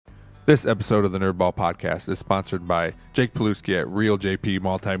This episode of the Nerdball Podcast is sponsored by Jake Paluski at Real JP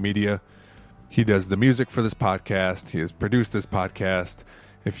Multimedia. He does the music for this podcast. He has produced this podcast.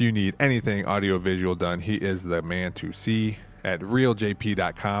 If you need anything audio-visual done, he is the man to see at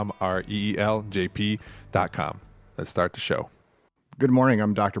realjp.com, REELJP.com. Let's start the show. Good morning.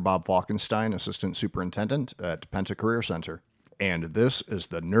 I'm Dr. Bob Falkenstein, Assistant Superintendent at Penta Career Center, and this is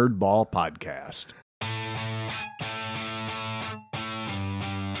the Nerdball Podcast.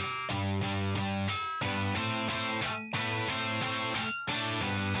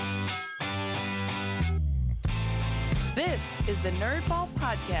 This is the Nerdball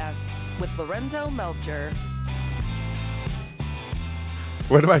Podcast with Lorenzo Melcher.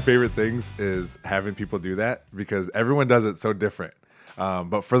 One of my favorite things is having people do that because everyone does it so different.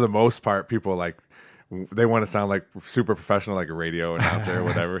 But for the most part, people they want to sound like super professional, like a radio announcer or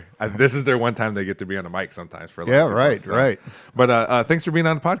whatever. This is their one time they get to be on a mic sometimes for a little right. But thanks for being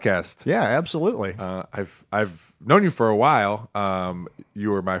on the podcast. Yeah, absolutely. I've known you for a while.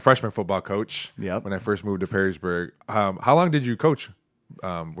 You were my freshman football coach. Yep. When I first moved to Perrysburg. How long did you coach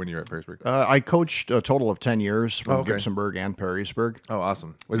when you were at Perrysburg? I coached a total of 10 years from Gibsonburg and Perrysburg. Oh,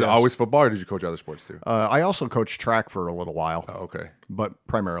 awesome. Was it always football, or did you coach other sports too? I also coached track for a little while. Oh, okay. But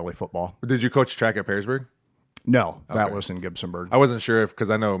primarily football. Did you coach track at Perrysburg? No, that was in Gibsonburg. I wasn't sure because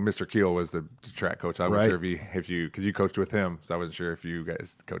I know Mr. Keel was the track coach. I wasn't Right. sure if you because you coached with him, so I wasn't sure if you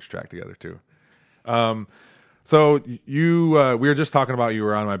guys coached track together too. So we were just talking about, you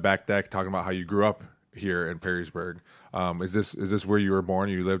were on my back deck talking about how you grew up here in Perrysburg. Is this where you were born?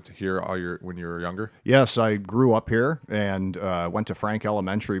 You lived here when you were younger? Yes, I grew up here and went to Frank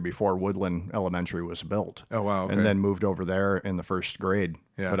Elementary before Woodland Elementary was built. Oh, wow. Okay. And then moved over there in the first grade.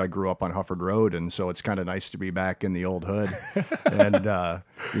 Yeah. But I grew up on Hufford Road, and so it's kind of nice to be back in the old hood. And, I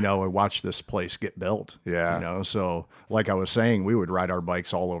watched this place get built. Yeah. So like I was saying, we would ride our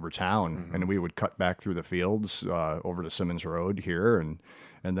bikes all over town, and we would cut back through the fields over to Simmons Road here and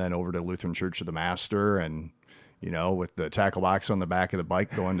then over to Lutheran Church of the Master and with the tackle box on the back of the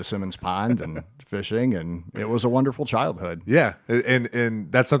bike going to Simmons Pond and fishing, and it was a wonderful childhood. Yeah,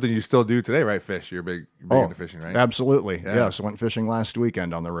 and that's something you still do today, right? Fish. You're big into fishing, right? Absolutely. Yeah. Yes, I went fishing last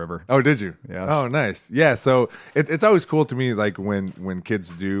weekend on the river. Oh, did you? Yes. Oh, nice. Yeah, so it's always cool to me, like when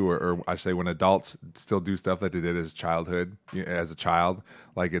kids do, or I say when adults still do stuff that they did as as a child.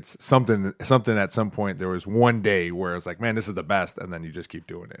 Like it's something at some point, there was one day where it's like, man, this is the best, and then you just keep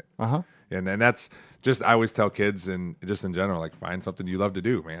doing it. Uh-huh. And that's just, I always tell kids, and just in general, like find something you love to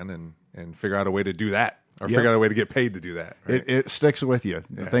do, man, and figure out a way to do that, or figure out a way to get paid to do that. Right? It sticks with you.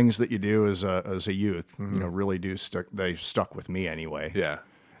 The things that you do as a youth, really do stick. They stuck with me anyway. Yeah.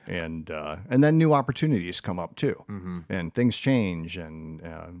 And then new opportunities come up too, and things change,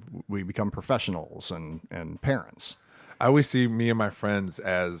 and we become professionals and parents. I always see me and my friends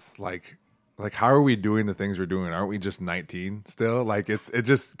as like how are we doing the things we're doing? Aren't we just 19 still? Like it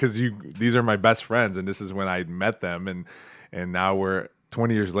just because these are my best friends, and this is when I met them, and now we're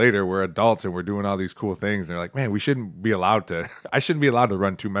 20 years later, we're adults and we're doing all these cool things. And they're like, man, I shouldn't be allowed to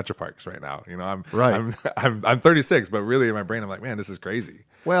run 2 Metro Parks right now. I'm 36, but really in my brain, I'm like, man, this is crazy.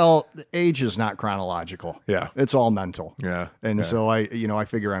 Well, age is not chronological. Yeah. It's all mental. Yeah. And so I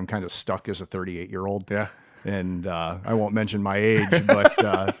figure I'm kind of stuck as a 38-year-old. Yeah. And I won't mention my age,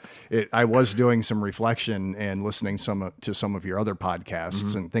 but I was doing some reflection and listening to some of your other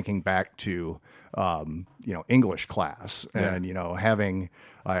podcasts and thinking back to English class and having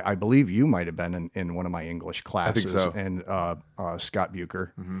I believe you might have been in one of my English classes. I think so. And Scott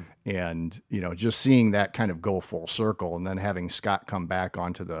Bucher, and just seeing that kind of go full circle, and then having Scott come back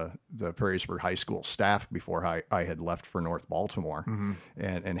onto the Perrysburg High School staff before I had left for North Baltimore,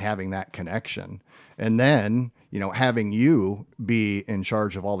 and having that connection, and then having you be in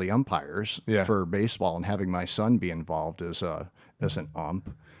charge of all the umpires for baseball, and having my son be involved as an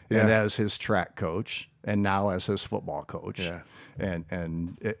ump. And as his track coach, and now as his football coach. Yeah.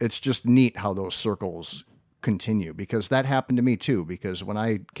 And it's just neat how those circles continue, because that happened to me too. Because when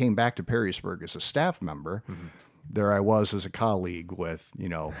I came back to Perrysburg as a staff member, there I was as a colleague with,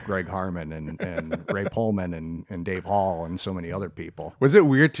 Greg Harmon and Ray Pullman and Dave Hall and so many other people. Was it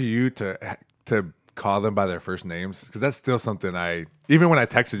weird to you to call them by their first names? Because that's still something even when I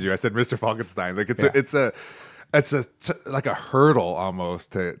texted you, I said Mr. Falkenstein. Like it's like a hurdle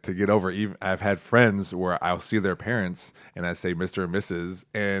almost to get over. Even I've had friends where I'll see their parents and I say Mr. and Mrs.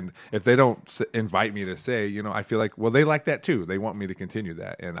 And if they don't invite me to say, I feel like, well, they like that too. They want me to continue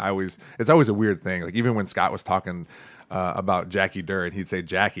that. And it's always a weird thing. Like even when Scott was talking about Jackie Durr, and he'd say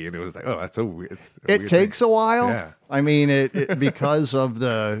Jackie, and it was like, oh, that's so weird. It takes a while. Yeah. I mean, it because of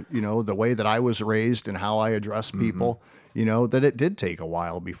the way that I was raised and how I address people. that it did take a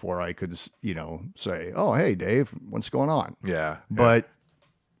while before I could, say, oh, hey, Dave, what's going on? Yeah. But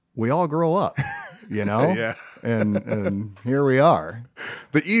we all grow up, Yeah. and here we are.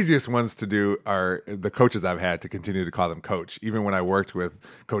 The easiest ones to do are the coaches I've had to continue to call them coach. Even when I worked with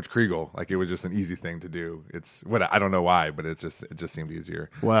Coach Kriegel, like it was just an easy thing to do. It's what I don't know why, but it just seemed easier.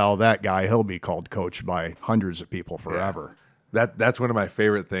 Well, that guy, he'll be called coach by hundreds of people forever. That's one of my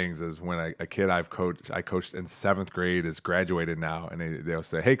favorite things is when a kid I coached in 7th grade is graduated now, and they'll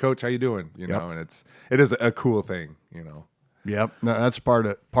say, "Hey, coach, how you doing?" And it is a cool thing. Yep, no, that's part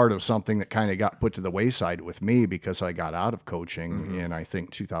of something that kind of got put to the wayside with me because I got out of coaching in I think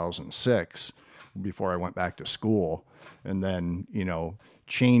 2006 before I went back to school, and then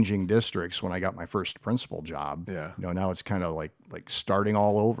changing districts when I got my first principal job. Yeah, now it's kind of like starting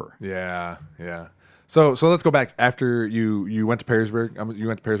all over. Yeah, yeah. So let's go back. After you went to Perrysburg, you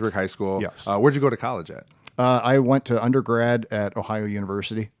went to Perrysburg High School. Yes. Where'd you go to college at? I went to undergrad at Ohio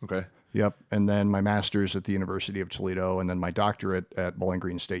University. Okay. Yep, and then my master's at the University of Toledo, and then my doctorate at Bowling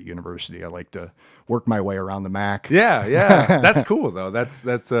Green State University. I like to work my way around the MAC. Yeah, that's cool though. That's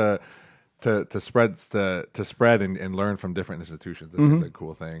to spread and learn from different institutions. That's a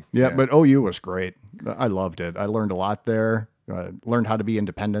cool thing. Yeah, but OU was great. I loved it. I learned a lot there. Learned how to be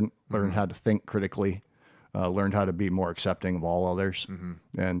independent. Learned how to think critically. Learned how to be more accepting of all others,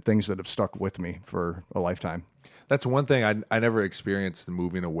 and things that have stuck with me for a lifetime. That's one thing I never experienced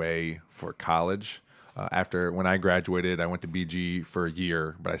moving away for college. When I graduated, I went to BG for a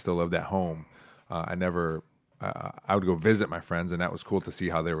year, but I still lived at home. I would go visit my friends, and that was cool to see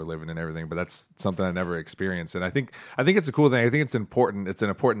how they were living and everything. But that's something I never experienced, and I think it's a cool thing. I think it's important. It's an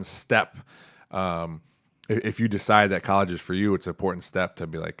important step. If you decide that college is for you, it's an important step to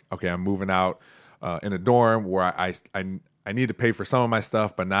be like, okay, I'm moving out in a dorm where I need to pay for some of my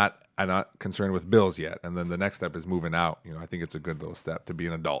stuff, but I'm not concerned with bills yet. And then the next step is moving out. I think it's a good little step to be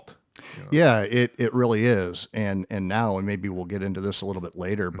an adult. Yeah, it really is. And now, and maybe we'll get into this a little bit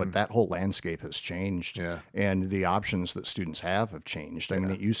later, but that whole landscape has changed. Yeah. And the options that students have changed. I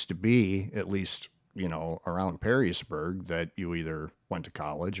mean, it used to be, at least, around Perrysburg, that you either went to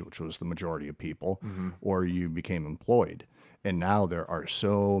college, which was the majority of people, or you became employed. And now there are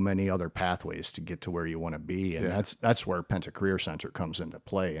so many other pathways to get to where you want to be, and that's where Penta Career Center comes into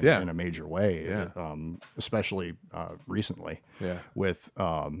play in a major way, especially recently, with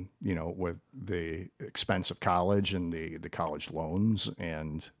with the expense of college and the college loans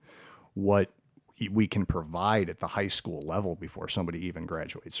and what we can provide at the high school level before somebody even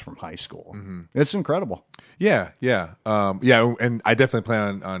graduates from high school. It's incredible. Yeah. And I definitely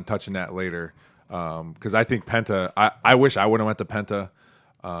plan on touching that later. Because I think Penta, I wish I would have went to Penta,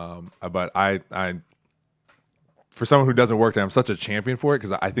 but I for someone who doesn't work there, I'm such a champion for it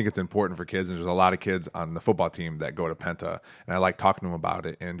because I think it's important for kids. And there's a lot of kids on the football team that go to Penta, and I like talking to them about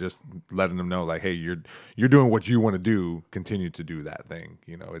it and just letting them know, like, hey, you're doing what you want to do. Continue to do that thing.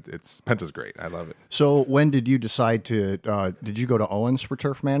 It's Penta's great. I love it. So when did you decide to? Did you go to Owens for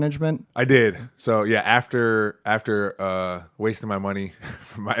turf management? I did. So yeah, after wasting my money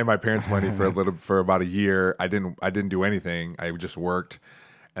and my parents' money for about a year, I didn't do anything. I just worked.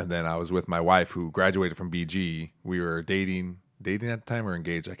 And then I was with my wife who graduated from BG. We were dating at the time or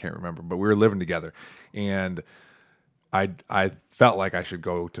engaged, I can't remember, but we were living together. And I felt like I should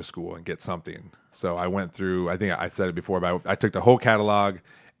go to school and get something. So I went through, I think I've said it before, but I took the whole catalog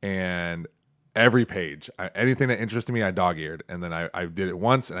and every page, anything that interested me, I dog-eared. And then I did it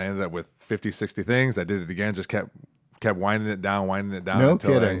once and I ended up with 50, 60 things. I did it again, just kept winding it down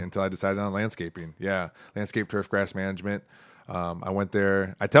until I decided on landscaping. Yeah, landscape turf grass management. I went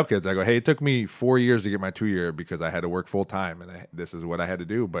there. I tell kids, I go, hey, it took me 4 years to get my 2-year because I had to work full time, and this is what I had to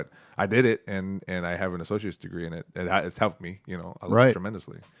do. But I did it, and I have an associate's degree in it. It's helped me,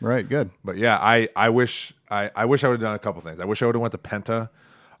 tremendously. Right, good. But yeah, I wish I would have done a couple things. I wish I would have went to Penta.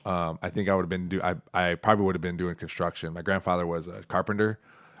 I think I would have been I probably would have been doing construction. My grandfather was a carpenter,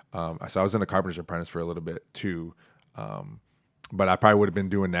 so I was in a carpenter's apprentice for a little bit too. But I probably would have been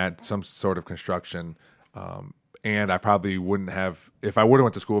doing that, some sort of construction. And I probably wouldn't have, if I would have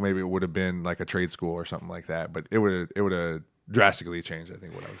went to school, maybe it would have been like a trade school or something like that. But it would have drastically changed, I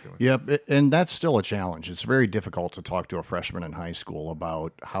think, what I was doing. Yep, and that's still a challenge. It's very difficult to talk to a freshman in high school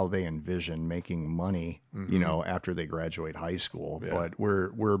about how they envision making money, after they graduate high school. Yeah. But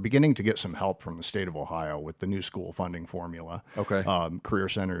we're beginning to get some help from the state of Ohio with the new school funding formula. Okay. Career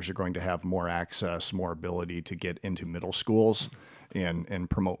centers are going to have more access, more ability to get into middle schools and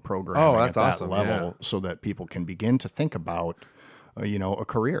promote programming at that awesome. level so that people can begin to think about, a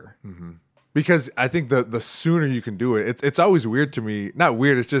career. Mm-hmm. Because I think the sooner you can do it, it's always weird to me. Not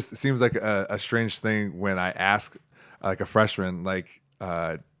weird. It seems like a strange thing when I ask like a freshman, like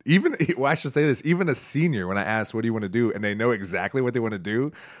even I should say this, even a senior, when I ask what do you want to do, and they know exactly what they want to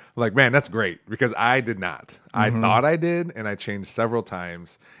do, like, man, that's great, because I did not. I thought I did, and I changed several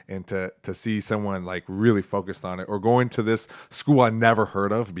times. And to see someone like really focused on it, or going to this school I never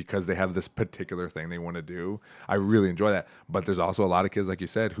heard of because they have this particular thing they want to do, I really enjoy that. But there's also a lot of kids, like you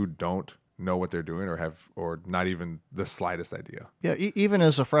said, who don't know what they're doing or not even the slightest idea. Yeah, even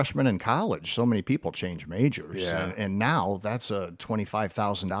as a freshman in college, so many people change majors. Yeah. And now that's a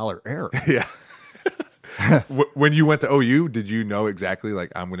 $25,000 error. Yeah. When you went to OU, did you know exactly,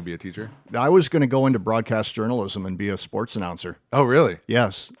 like, I'm going to be a teacher? I was going to go into broadcast journalism and be a sports announcer. Oh, really?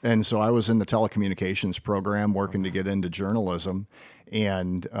 Yes. And so I was in the telecommunications program working to get into journalism.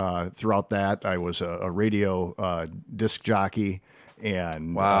 And throughout that, I was a radio disc jockey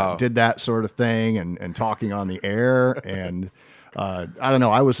and Wow. did that sort of thing and talking on the air. And I don't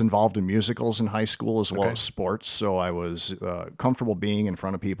know, I was involved in musicals in high school as well as sports. So I was comfortable being in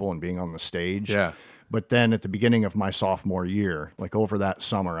front of people and being on the stage. Yeah. But then at the beginning of my sophomore year, like over that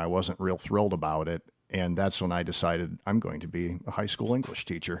summer, I wasn't real thrilled about it. And that's when I decided I'm going to be a high school English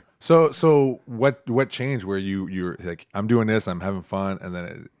teacher. So what changed where you're like, I'm doing this, I'm having fun, and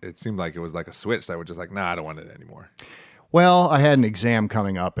then it seemed like it was like a switch that was just like, nah, I don't want it anymore. Well, I had an exam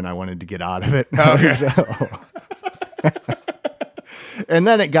coming up and I wanted to get out of it. Okay. And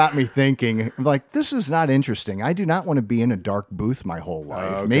then it got me thinking, like, this is not interesting. I do not want to be in a dark booth my whole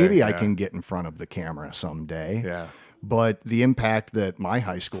life. Okay, Maybe I yeah. can get in front of the camera someday. Yeah. But the impact that my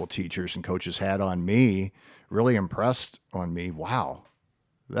high school teachers and coaches had on me really impressed on me. Wow,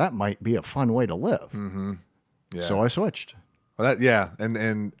 that might be a fun way to live. Mm-hmm. Yeah. So I switched. Well,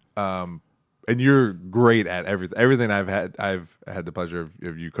 and you're great at everything. I've had the pleasure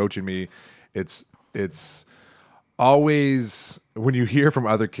of you coaching me. It's always when you hear from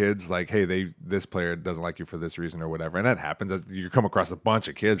other kids like, hey, this player doesn't like you for this reason or whatever, and that happens. You come across a bunch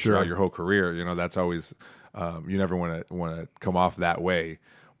of kids throughout your whole career. You know, that's always you never want to come off that way.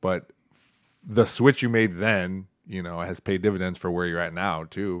 But the switch you made then, you know, has paid dividends for where you're at now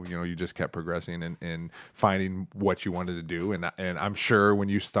too. You know, you just kept progressing and finding what you wanted to do. And I'm sure when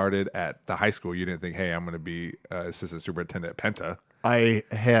you started at the high school, you didn't think, hey, I'm going to be assistant superintendent at Penta. I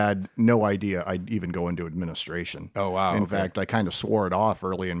had no idea I'd even go into administration. Oh, wow. In Okay. fact, I kind of swore it off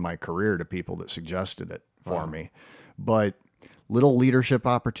early in my career to people that suggested it for me. But little leadership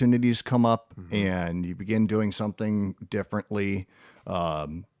opportunities come up and you begin doing something differently.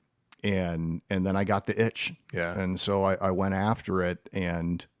 And then I got the itch. Yeah. And so I went after it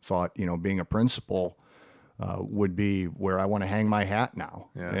and thought, you know, being a principal would be where I want to hang my hat now.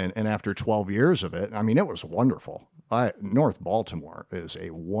 Yeah. And after 12 years of it, I mean, it was wonderful. North Baltimore is a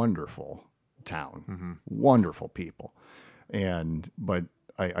wonderful town, wonderful people. But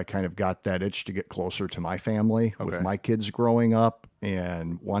I kind of got that itch to get closer to my family with my kids growing up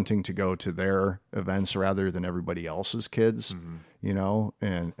and wanting to go to their events rather than everybody else's kids, you know,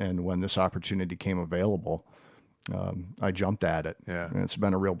 and when this opportunity came available, I jumped at it. Yeah. And it's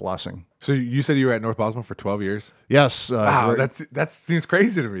been a real blessing. So you said you were at North Baltimore for 12 years? Yes. Wow, that seems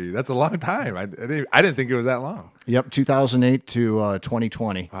crazy to me. That's a long time. I didn't think it was that long. Yep, 2008 to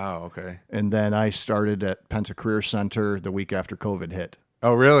 2020. Wow, okay. And then I started at Penta Career Center the week after COVID hit.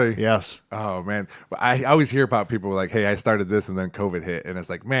 Oh, really? Yes. Oh, man. I always hear about people like, hey, I started this and then COVID hit. And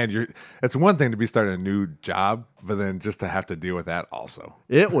it's like, man, it's one thing to be starting a new job, but then just to have to deal with that also.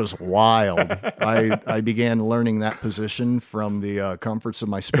 It was wild. I began learning that position from the comforts of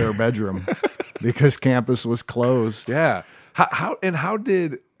my spare bedroom because campus was closed. Yeah. How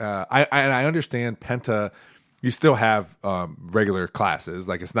did I understand Penta? You still have regular classes,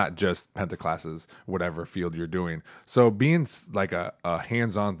 like it's not just Penta classes, whatever field you're doing. So being like a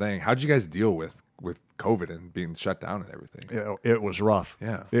hands-on thing, how did you guys deal with COVID and being shut down and everything? It was rough.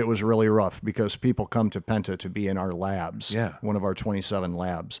 Yeah. It was really rough because people come to Penta to be in our labs, Yeah. one of our 27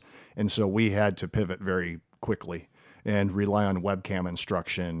 labs. And so we had to pivot very quickly and rely on webcam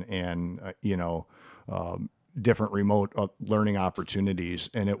instruction and, different remote learning opportunities.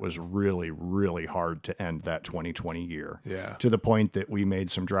 And it was really, really hard to end that 2020 year. Yeah. To the point that we made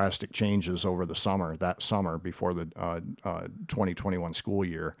some drastic changes over the summer, before the 2021 school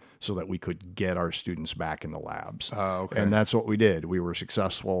year, so that we could get our students back in the labs. Okay. And that's what we did. We were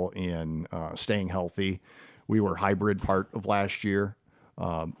successful in staying healthy. We were hybrid part of last year.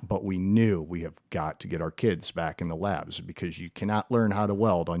 But we knew we have got to get our kids back in the labs because you cannot learn how to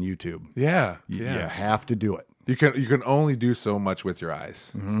weld on YouTube. Yeah. You have to do it. You can only do so much with your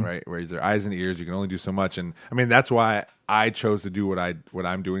eyes, right? Whereas their eyes and ears, you can only do so much. And I mean, that's why I chose to do what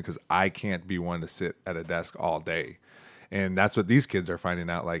I'm doing, because I can't be one to sit at a desk all day. And that's what these kids are finding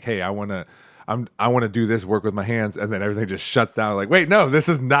out. Like, hey, I want I want to do this work with my hands, and then everything just shuts down. Like, wait, no, this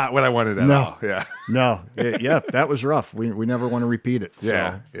is not what I wanted at all. Yeah, no, that was rough. We never want to repeat it.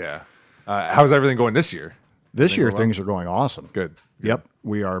 So. Yeah. How's everything going this year? This year, things are going awesome. Good. Yep.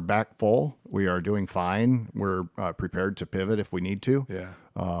 We are back full. We are doing fine. We're prepared to pivot if we need to. Yeah.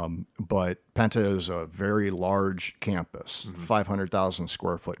 But Penta is a very large campus, 500,000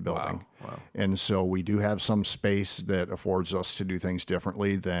 square foot building. Wow. And so we do have some space that affords us to do things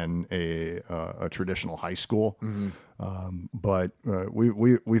differently than a traditional high school. But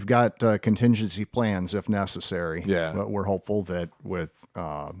we've got contingency plans if necessary. Yeah. But we're hopeful that with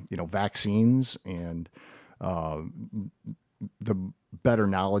vaccines and the better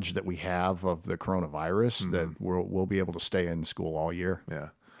knowledge that we have of the coronavirus, that we'll be able to stay in school all year. Yeah.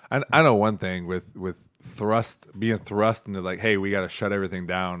 I know one thing with being thrust into like, hey, we got to shut everything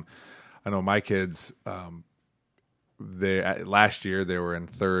down. I know my kids, last year they were in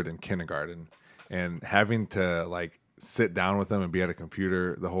third and kindergarten, and having to like sit down with them and be at a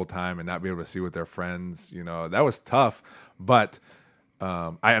computer the whole time and not be able to see with their friends, that was tough. But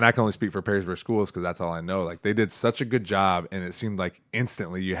I can only speak for Perrysburg schools because that's all I know. Like, they did such a good job, and it seemed like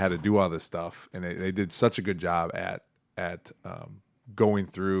instantly you had to do all this stuff, and they did such a good job at going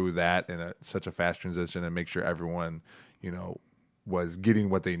through that in such a fast transition and make sure everyone, was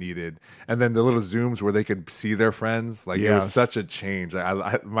getting what they needed. And then the little Zooms where they could see their friends, like It was such a change.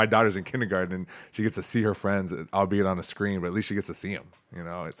 My daughter's in kindergarten and she gets to see her friends, albeit on a screen, but at least she gets to see them,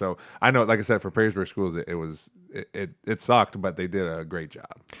 So I know, like I said, for Perrysburg schools, it sucked, but they did a great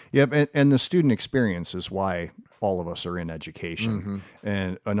job. Yep. And the student experience is why all of us are in education.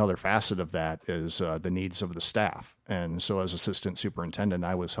 And another facet of that is the needs of the staff. And so as assistant superintendent,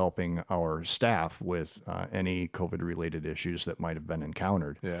 I was helping our staff with any COVID-related issues that might have been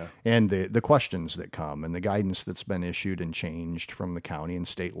encountered. Yeah. And the questions that come and the guidance that's been issued and changed from the county and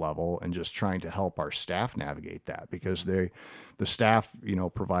state level, and just trying to help our staff navigate that, because the staff,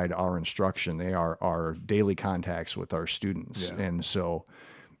 provide our instruction. They are our daily contacts with our students. Yeah. And so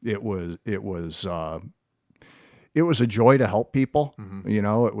it was a joy to help people.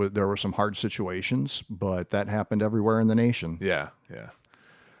 There were some hard situations, but that happened everywhere in the nation. Yeah.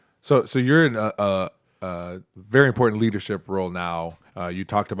 So you're in a very important leadership role now. You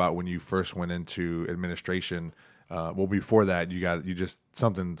talked about when you first went into administration. Before that,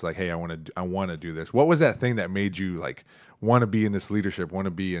 something's like, hey, I want to do this. What was that thing that made you like want to be in this leadership, want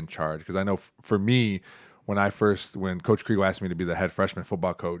to be in charge? Because I know for me, when Coach Kriegel asked me to be the head freshman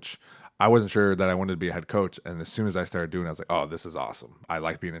football coach, I wasn't sure that I wanted to be a head coach. And as soon as I started doing it, I was like, oh, this is awesome. I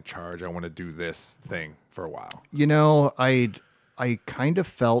like being in charge. I want to do this thing for a while. I kind of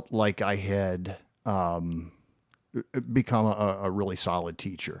felt like I had become a really solid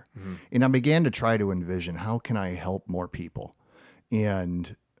teacher. And I began to try to envision, how can I help more people?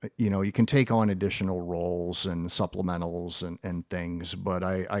 And, you can take on additional roles and supplementals and things, but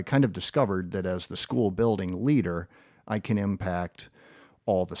I kind of discovered that as the school building leader, I can impact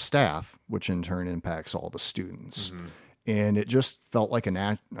all the staff, which in turn impacts all the students. And it just felt like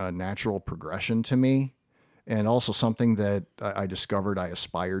a natural progression to me, and also something that I discovered I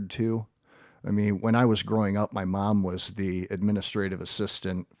aspired to. I mean, when I was growing up, my mom was the administrative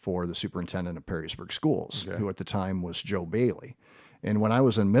assistant for the superintendent of Perrysburg schools, who at the time was Joe Bailey. And when I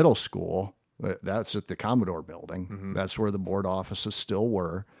was in middle school, that's at the Commodore building. That's where the board offices still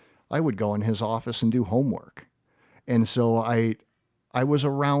were. I would go in his office and do homework. And so I was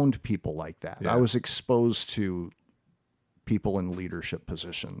around people like that. Yeah. I was exposed to people in leadership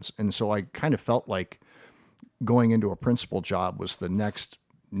positions. And so I kind of felt like going into a principal job was the next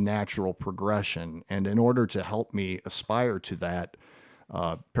natural progression. And in order to help me aspire to that,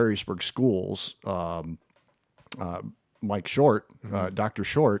 Perrysburg schools, Mike Short, Dr.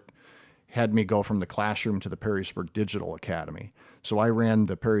 Short, had me go from the classroom to the Perrysburg Digital Academy. So I ran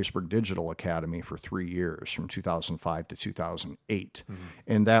the Perrysburg Digital Academy for 3 years, from 2005 to 2008.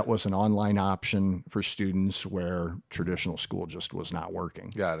 And that was an online option for students where traditional school just was not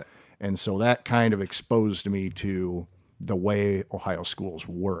working. Got it. And so that kind of exposed me to the way Ohio schools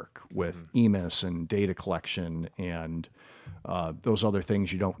work with EMIS and data collection and those other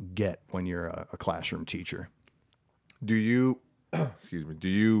things you don't get when you're a classroom teacher. Do you,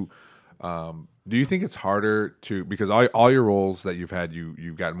 do you think it's harder to, because all your roles that you've had,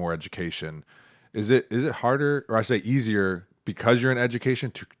 you've got more education. Is it harder, or I say easier, because you're in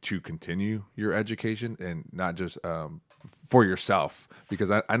education to continue your education and not just for yourself?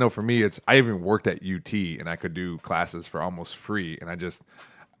 Because I know for me, I even worked at UT and I could do classes for almost free, and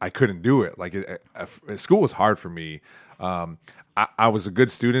I couldn't do it. Like school was hard for me. I was a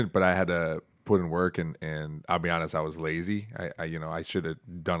good student, but I had to put in work, and I'll be honest, I was lazy. I should have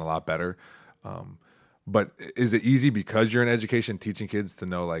done a lot better. But is it easy because you're in education teaching kids to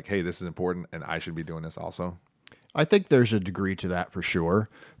know like, hey, this is important and I should be doing this also? I think there's a degree to that for sure.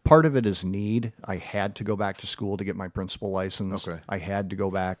 Part of it is need. I had to go back to school to get my principal license. Okay. I had to go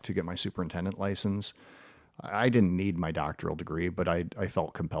back to get my superintendent license. I didn't need my doctoral degree, but I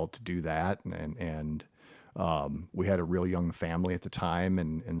felt compelled to do that. And we had a real young family at the time.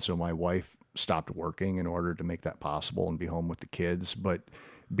 And so my wife stopped working in order to make that possible and be home with the kids. But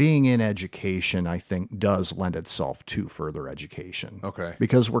being in education, I think, does lend itself to further education. Okay.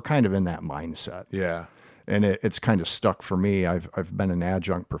 Because we're kind of in that mindset. Yeah. And it's kind of stuck for me. I've been an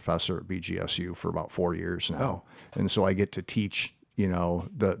adjunct professor at BGSU for about 4 years now. Oh. And so I get to teach,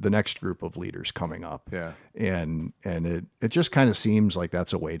 the next group of leaders coming up. Yeah. And it just kind of seems like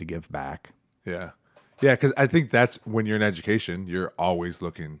that's a way to give back. Yeah. Yeah, because I think that's when you're in education, you're always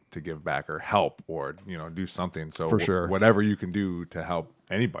looking to give back or help or, do something. So for sure. Whatever you can do to help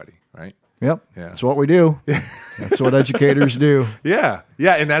anybody, right? Yep. Yeah. That's what we do. That's what educators do. Yeah.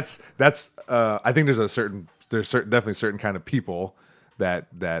 Yeah. And that's I think there's definitely certain kind of people that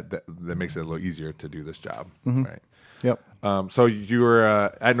makes it a little easier to do this job. Mm-hmm. Right. Yep. So you were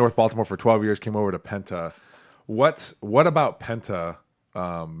at North Baltimore for 12 years, came over to Penta. What about Penta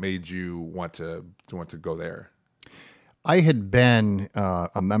made you want to go there? I had been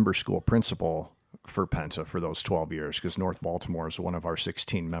a member school principal for Penta for those 12 years because North Baltimore is one of our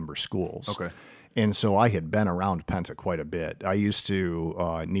 16 member schools. Okay. And so I had been around Penta quite a bit. I used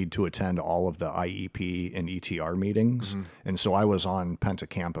to need to attend all of the IEP and ETR meetings. Mm-hmm. And so I was on Penta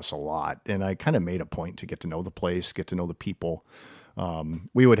campus a lot. And I kind of made a point to get to know the place, get to know the people.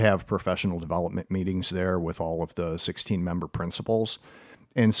 We would have professional development meetings there with all of the 16 member principals.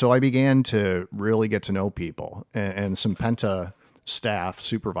 And so I began to really get to know people. And some Penta staff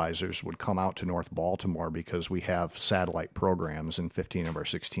supervisors would come out to North Baltimore because we have satellite programs in 15 of our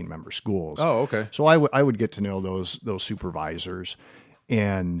 16 member schools. Oh, okay. So I would get to know those supervisors,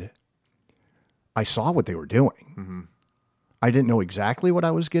 and I saw what they were doing. Mm-hmm. I didn't know exactly what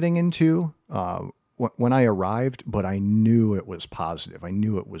I was getting into when I arrived, but I knew it was positive. I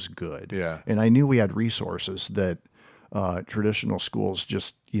knew it was good. Yeah. And I knew we had resources that traditional schools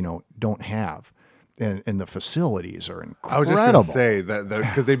just, don't have. And the facilities are incredible. I was just going to say that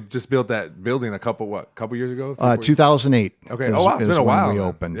because they just built that building a couple years ago? 2008. Okay. Wow. It's been a while. We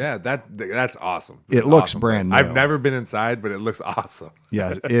opened. Yeah. That's awesome. It looks brand new. I've never been inside, but it looks awesome.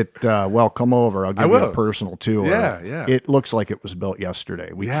 Yeah. Well, come over. I'll give you a personal tour. Yeah. It looks like it was built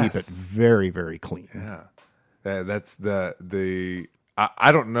yesterday. We keep it very, very clean. Yeah. That's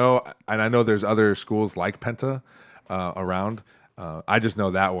I don't know. And I know there's other schools like Penta around. I just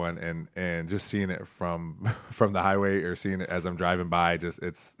know that one, and just seeing it from the highway or seeing it as I'm driving by,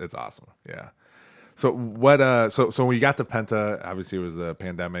 it's awesome. Yeah. So what? So when you got to Penta, obviously it was the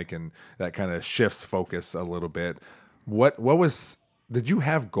pandemic, and that kind of shifts focus a little bit. What was? Did you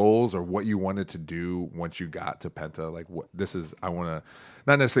have goals or what you wanted to do once you got to Penta? Like, I want to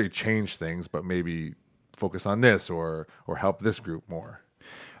not necessarily change things, but maybe focus on this or help this group more.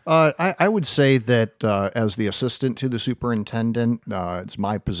 I would say that as the assistant to the superintendent, it's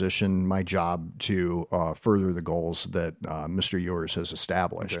my position, my job to further the goals that Mr. Ewers has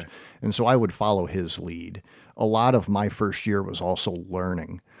established. Okay. And so I would follow his lead. A lot of my first year was also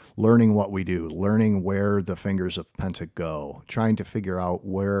learning what we do, learning where the fingers of Penta go, trying to figure out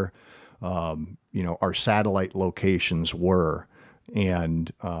where our satellite locations were,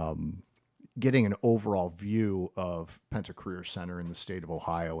 and getting an overall view of Penta Career Center in the state of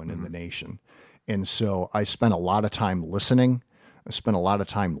Ohio and in the nation. And so I spent a lot of time listening. I spent a lot of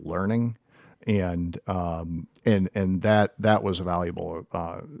time learning, and that was a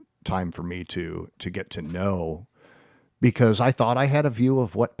valuable time for me to get to know, because I thought I had a view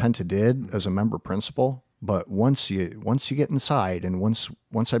of what Penta did as a member principal. But once you get inside, and once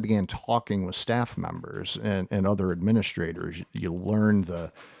I began talking with staff members and other administrators, you learn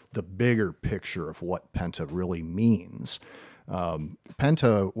the bigger picture of what Penta really means.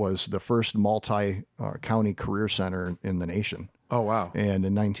 Penta was the first multi-county career center in the nation. Oh, wow. And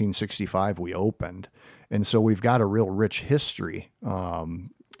in 1965, we opened. And so we've got a real rich history.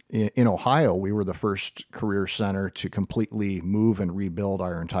 In Ohio, we were the first career center to completely move and rebuild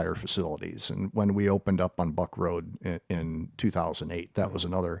our entire facilities. And when we opened up on Buck Road in 2008, that was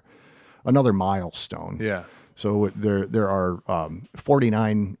another milestone. Yeah. So there are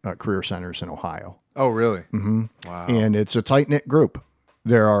 49 career centers in Ohio. Oh, really? Mm-hmm. Wow. And it's a tight-knit group.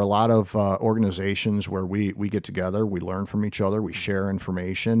 There are a lot of organizations where we get together, we learn from each other, we share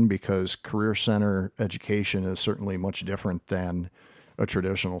information, because career center education is certainly much different than a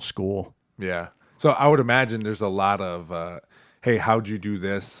traditional school. Yeah. So I would imagine there's a lot of hey, how'd you do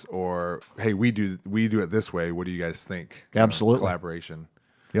this? Or, hey, we do it this way. What do you guys think? Absolutely. Collaboration.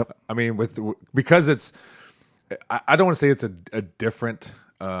 Yep. I mean, because it's, I don't want to say it's a different,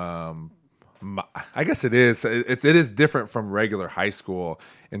 I guess it is. It is different from regular high school,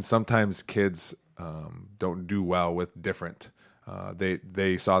 and sometimes kids don't do well with different.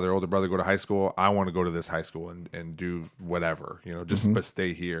 They saw their older brother go to high school. I want to go to this high school and do whatever, but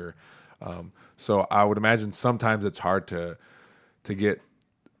stay here. So I would imagine sometimes it's hard to get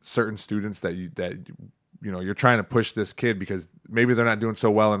certain students that you're trying to push this kid because maybe they're not doing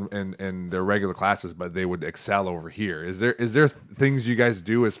so well in their regular classes, but they would excel over here. Is there things you guys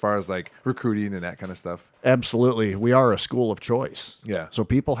do as far as like recruiting and that kind of stuff? Absolutely. We are a school of choice. Yeah. So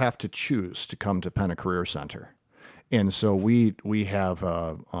people have to choose to come to Penna Career Center. And so we have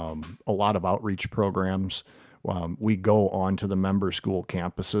a lot of outreach programs. We go on to the member school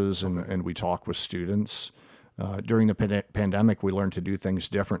campuses and we talk with students. During the pandemic, we learned to do things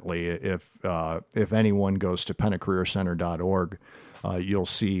differently. If anyone goes to pennacareercenter.org, you'll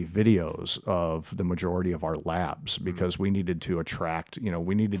see videos of the majority of our labs because we needed to attract,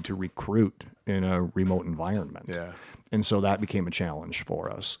 we needed to recruit in a remote environment. Yeah. And so that became a challenge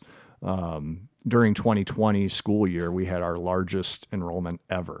for us. During 2020 school year, we had our largest enrollment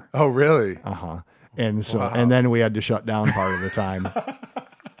ever. Oh, really? And so, and then we had to shut down part of the time.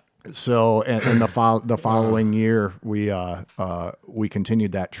 So, and the following year, we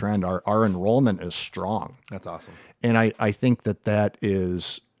continued that trend. Our enrollment is strong. That's awesome. And I think that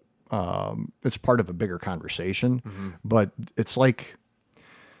is, it's part of a bigger conversation, but it's like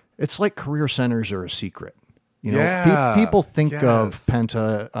career centers are a secret. People think of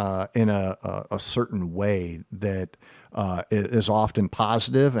Penta in a certain way that is often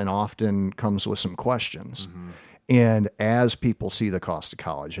positive and often comes with some questions. And as people see the cost of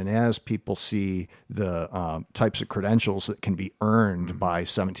college and as people see the types of credentials that can be earned by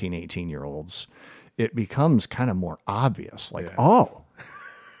 17, 18-year-olds, it becomes kind of more obvious. Like,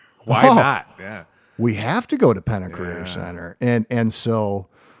 why not? Yeah. We have to go to Penna Career Center. And so...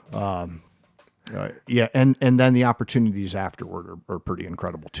 and then the opportunities afterward are pretty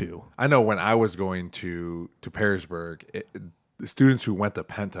incredible too. I know when I was going to Perrysburg, the students who went to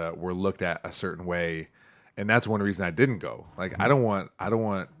Penta were looked at a certain way, and that's one reason I didn't go. Like I don't want. I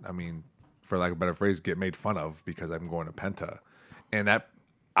mean, for lack of a better phrase, get made fun of because I'm going to Penta, and that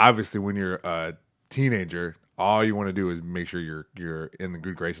obviously when you're a teenager, all you want to do is make sure you're in the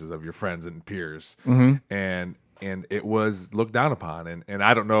good graces of your friends and peers, and it was looked down upon, and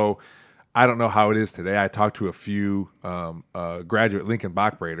I don't know. I don't know how it is today. I talked to a few graduate, Lincoln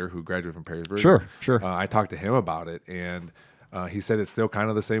Bachbrader, who graduated from Perrysburg. Sure. I talked to him about it, and he said it's still kind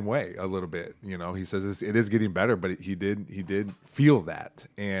of the same way a little bit. He says it is getting better, but he did feel that.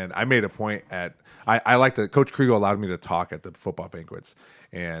 And I made a point I like to, Coach Kriegel allowed me to talk at the football banquets.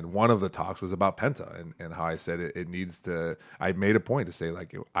 And one of the talks was about Penta and how I said it needs to, I made a point to say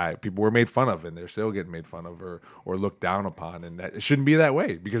like people were made fun of and they're still getting made fun of or looked down upon, and that it shouldn't be that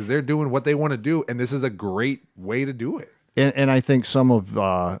way because they're doing what they want to do. And this is a great way to do it. And I think some of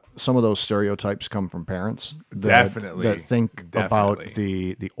those stereotypes come from parents that think about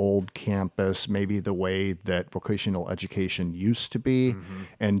the old campus, maybe the way that vocational education used to be,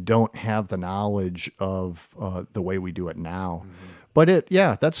 and don't have the knowledge of the way we do it now. But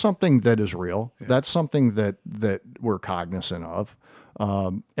that's something that is real. Yeah. That's something that we're cognizant of,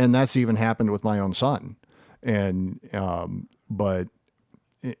 and that's even happened with my own son. And but.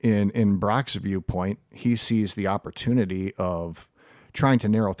 In Brock's viewpoint, he sees the opportunity of trying to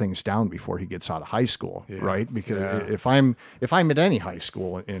narrow things down before he gets out of high school, right? Because if I'm at any high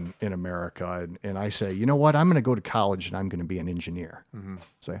school in America and I say, you know what, I'm going to go to college and I'm going to be an engineer.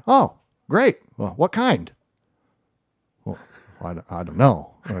 Say, oh, great. Well, what kind? Well, I don't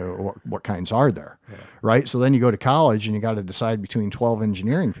know. What kinds are there, right? So then you go to college and you got to decide between 12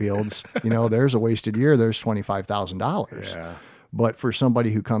 engineering fields. There's a wasted year. There's $25,000. Yeah. But for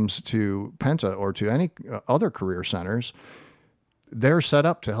somebody who comes to Penta or to any other career centers, they're set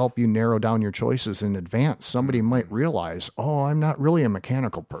up to help you narrow down your choices in advance. Somebody might realize, I'm not really a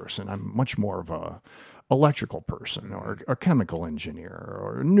mechanical person. I'm much more of a electrical person or a chemical engineer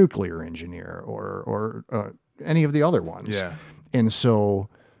or a nuclear engineer or any of the other ones. Yeah. And so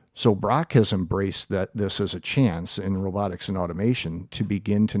Brock has embraced that this is a chance in robotics and automation to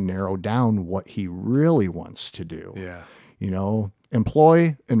begin to narrow down what he really wants to do. Yeah.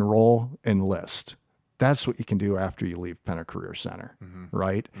 Employ, enroll, enlist. That's what you can do after you leave Penna Career Center,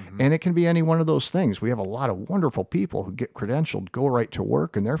 right? And it can be any one of those things. We have a lot of wonderful people who get credentialed, go right to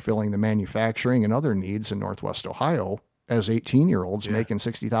work, and they're filling the manufacturing and other needs in Northwest Ohio as 18-year-olds making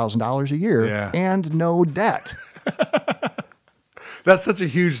 $60,000 a year and no debt. That's such a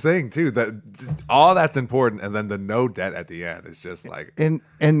huge thing too. That all that's important, and then the no debt at the end is just like. And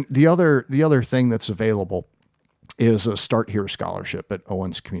the other thing that's available is a Start Here scholarship at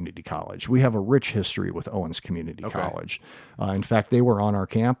Owens Community College. We have a rich history with Owens Community College. In fact, they were on our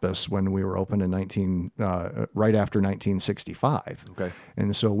campus when we were open in right after 1965. Okay,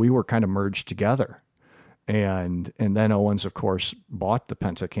 and so we were kind of merged together. And then Owens, of course, bought the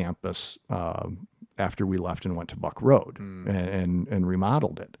Penta campus after we left and went to Buck Road and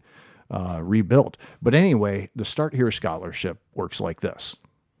remodeled it, rebuilt. But anyway, the Start Here scholarship works like this.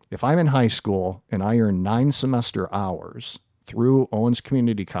 If I'm in high school and I earn 9 semester hours through Owens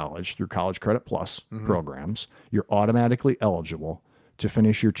Community College, through College Credit Plus programs, you're automatically eligible to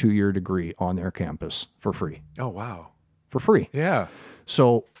finish your 2-year degree on their campus for free. Oh, wow. For free. Yeah.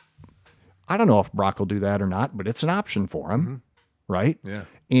 So I don't know if Brock will do that or not, but it's an option for him, right? Yeah.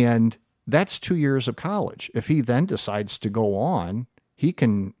 And that's 2 years of college. If he then decides to go on, he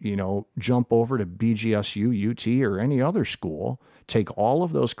can, jump over to BGSU, UT, or any other school, take all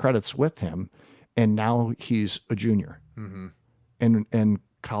of those credits with him, and now he's a junior. And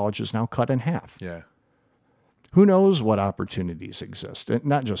college is now cut in half. Yeah. Who knows what opportunities exist? And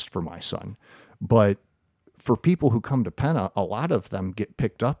not just for my son, but for people who come to Penta, a lot of them get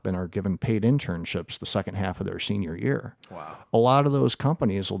picked up and are given paid internships the second half of their senior year. Wow. A lot of those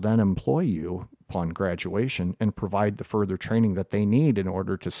companies will then employ you upon graduation and provide the further training that they need in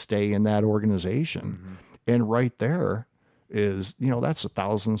order to stay in that organization. And right there is, that's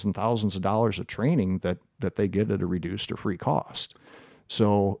thousands and thousands of dollars of training that they get at a reduced or free cost.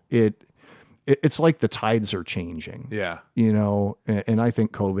 So it's like the tides are changing. Yeah. And I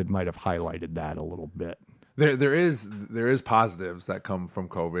think COVID might have highlighted that a little bit. There is positives that come from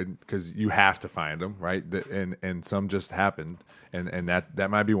COVID because you have to find them, right? And some just happened, and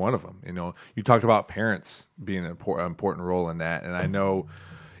that might be one of them. You talked about parents being an important role in that, and I know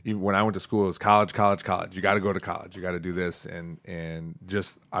even when I went to school, it was college. You got to go to college. You got to do this, and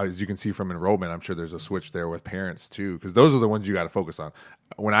just as you can see from enrollment, I'm sure there's a switch there with parents too, because those are the ones you got to focus on.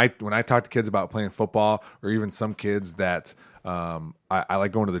 When I talk to kids about playing football, or even some kids that I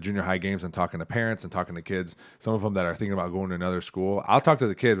like going to the junior high games and talking to parents and talking to kids. Some of them that are thinking about going to another school, I'll talk to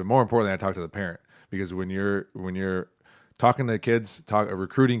the kid, but more importantly, I talk to the parent, because when you're talking to kids,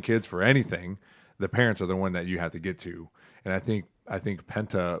 recruiting kids for anything, the parents are the one that you have to get to. And I think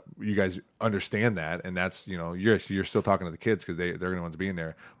Penta, you guys understand that, and that's you're still talking to the kids because they're the ones being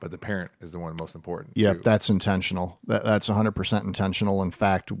there, but the parent is the one most important. Yeah, too. That's intentional. That's 100% intentional. In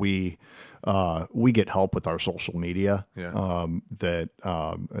fact, we get help with our social media. Yeah.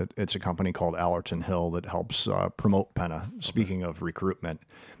 It's a company called Allerton Hill that helps promote Penta. Speaking of recruitment,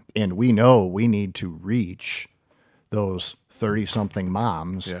 and we know we need to reach those 30-something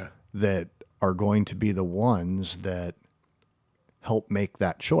moms that are going to be the ones that help make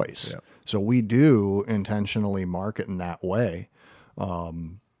that choice. Yeah. So we do intentionally market in that way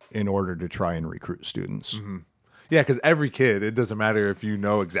in order to try and recruit students. Yeah, because every kid, it doesn't matter if you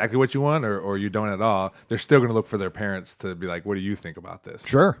know exactly what you want or you don't at all, they're still going to look for their parents to be like, what do you think about this?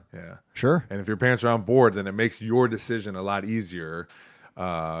 Sure. Yeah. Sure. And if your parents are on board, then it makes your decision a lot easier.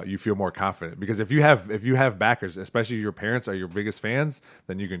 You feel more confident, because if you have backers, especially your parents are your biggest fans,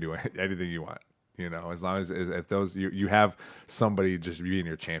 then you can do anything you want. As long as if those you have somebody just being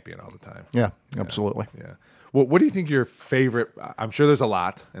your champion all the time. Yeah, absolutely. Yeah. Well, what do you think your favorite? I'm sure there's a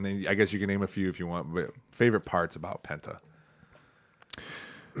lot, and then I guess you can name a few if you want. But favorite parts about Penta?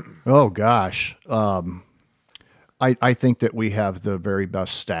 Oh gosh, I think that we have the very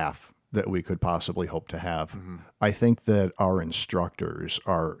best staff that we could possibly hope to have. I think that our instructors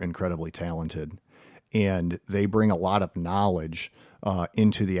are incredibly talented, and they bring a lot of knowledge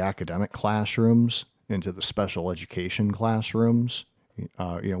into the academic classrooms, into the special education classrooms.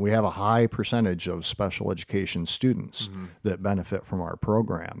 We have a high percentage of special education students that benefit from our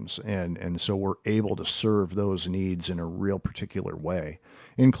programs. And so we're able to serve those needs in a real particular way,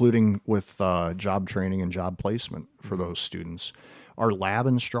 including with job training and job placement for those students. Our lab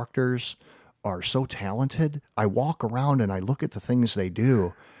instructors are so talented. I walk around and I look at the things they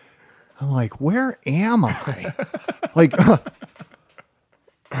do. I'm like, where am I?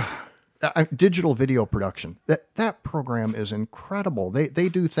 Digital video production. That program is incredible. They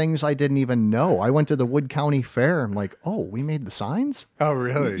do things I didn't even know. I went to the Wood County Fair. I'm like, oh, we made the signs? Oh,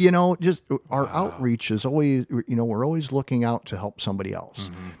 really? Just our outreach is always, we're always looking out to help somebody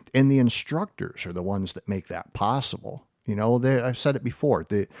else. And the instructors are the ones that make that possible. I've said it before.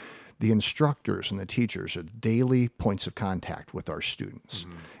 The instructors and the teachers are the daily points of contact with our students.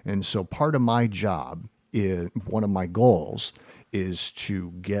 And so part of my job one of my goals is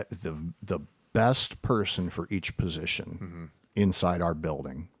to get the best person for each position inside our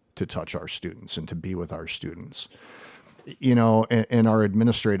building to touch our students and to be with our students. And our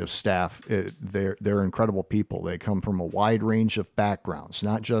administrative staff, they're incredible people. They come from a wide range of backgrounds,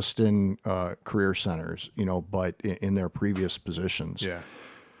 not just in career centers, but in their previous positions. Yeah.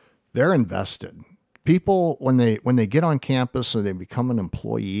 They're invested. People, when they get on campus and they become an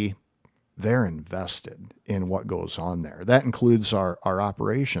employee, they're invested in what goes on there. That includes our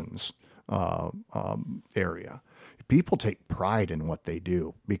operations area. People take pride in what they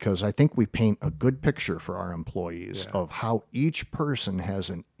do because I think we paint a good picture for our employees of how each person has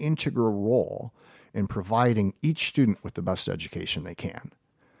an integral role in providing each student with the best education they can.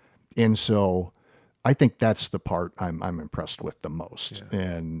 And so I think that's the part I'm impressed with the most,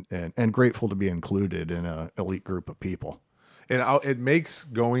 and grateful to be included in an elite group of people. And it makes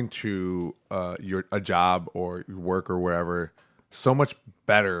going to a job or work or wherever so much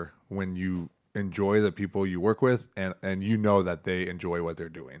better when you enjoy the people you work with and that they enjoy what they're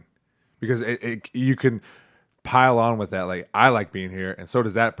doing, because you can pile on with that. Like, I like being here and so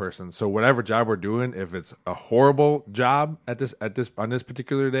does that person. So whatever job we're doing, if it's a horrible job on this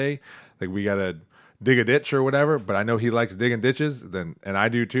particular day, like we got to dig a ditch or whatever, but I know he likes digging ditches, and I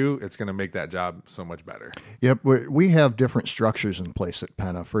do too, it's going to make that job so much better. Yep. We have different structures in place at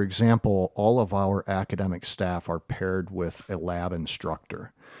Penna. For example, all of our academic staff are paired with a lab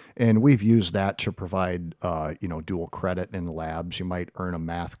instructor. And we've used that to provide, dual credit in labs. You might earn a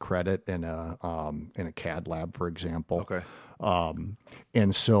math credit in a CAD lab, for example. Okay.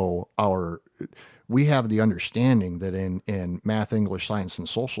 And so we have the understanding that in math, English, science, and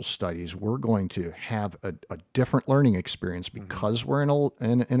social studies, we're going to have a different learning experience because we're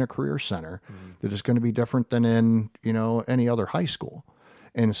in a career center that is going to be different than in any other high school.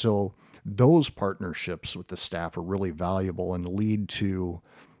 And so those partnerships with the staff are really valuable and lead to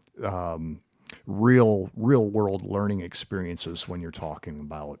real world learning experiences when you're talking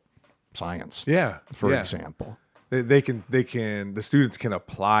about science. Yeah. For example. The students can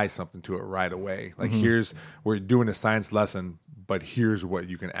apply something to it right away. Like, we're doing a science lesson, but here's what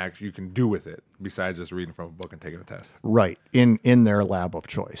you can do with it besides just reading from a book and taking a test. Right. In their lab of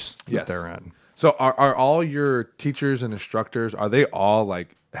choice that they're in. So are all your teachers and instructors, are they all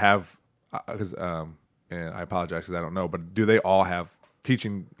like have, and I apologize because I don't know, but do they all have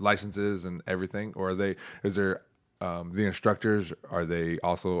teaching licenses and everything? Or the instructors, are they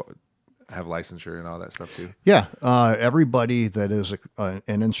also have licensure and all that stuff too? Yeah. Everybody that is an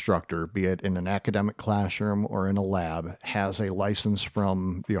instructor, be it in an academic classroom or in a lab, has a license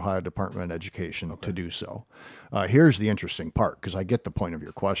from the Ohio Department of Education to do so. Here's the interesting part, because I get the point of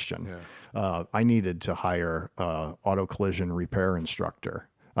your question. Yeah. I needed to hire an auto collision repair instructor.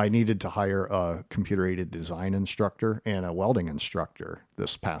 I needed to hire a computer-aided design instructor and a welding instructor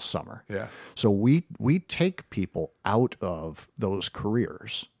this past summer. Yeah. So we take people out of those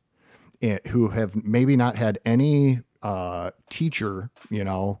careers who have maybe not had any teacher,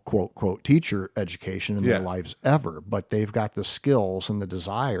 quote, quote, teacher education in their lives ever, but they've got the skills and the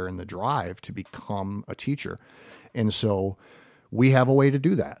desire and the drive to become a teacher. And so we have a way to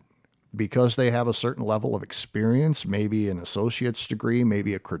do that. Because they have a certain level of experience, maybe an associate's degree,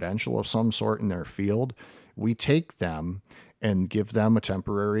 maybe a credential of some sort in their field, we take them and give them a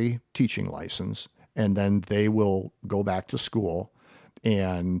temporary teaching license, and then they will go back to school.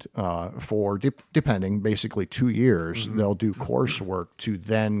 And depending, basically 2 years, they'll do coursework to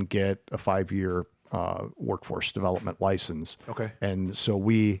then get a 5-year workforce development license. Okay. And so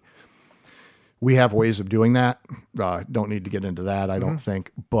we have ways of doing that. Don't need to get into that, I don't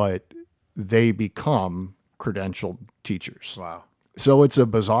think, but they become credentialed teachers. Wow. So it's a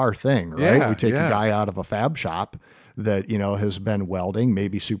bizarre thing, right? Yeah, we take a guy out of a fab shop that, has been welding,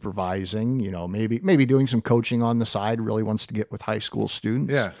 maybe supervising, maybe doing some coaching on the side, really wants to get with high school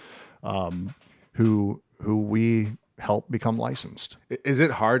students. Yeah. Who we help become licensed. Is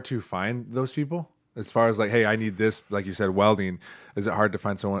it hard to find those people? As far as like, hey, I need this, like you said, welding. Is it hard to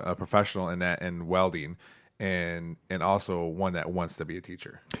find someone, a professional in that, in welding, and also one that wants to be a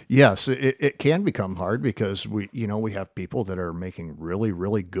teacher? Yes, it can become hard because we have people that are making really,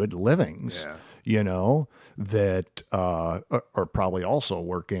 really good livings, that are probably also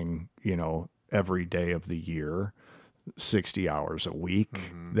working, every day of the year, 60 hours a week,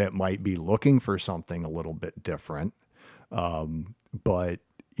 that might be looking for something a little bit different. But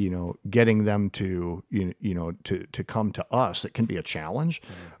getting them to come to us, it can be a challenge,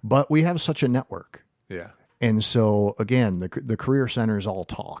 but we have such a network. Yeah. And so again, the career centers all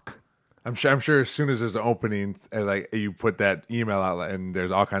talk. I'm sure as soon as there's an opening, like you put that email out and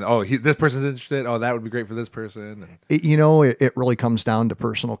there's all kinds of, this person's interested. Oh, that would be great for this person. It really comes down to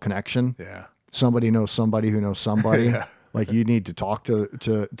personal connection. Yeah. Somebody knows somebody who knows somebody. Yeah. Like you need to talk to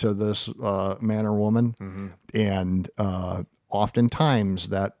this man or woman, and oftentimes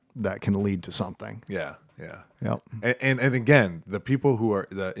that can lead to something. Yeah, yeah. Yep. And again, the people who are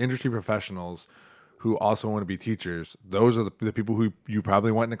the industry professionals who also want to be teachers, those are the people who you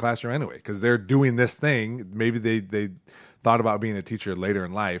probably want in the classroom anyway, because they're doing this thing. Maybe they thought about being a teacher later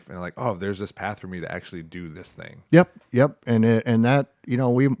in life and like, oh, there's this path for me to actually do this thing. Yep. And that,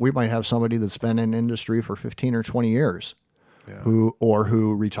 we might have somebody that's been in industry for 15 or 20 years. Yeah.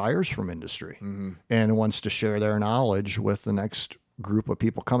 who retires from industry and wants to share their knowledge with the next group of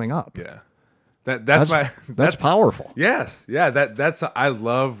people coming up. Yeah. That's powerful. Yes. Yeah. I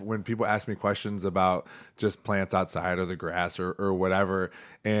love when people ask me questions about just plants outside or the grass or whatever.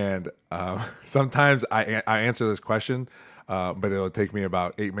 And sometimes I answer this question, but it'll take me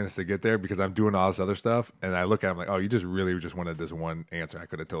about 8 minutes to get there because I'm doing all this other stuff. And I look at them like, oh, you just really just wanted this one answer. I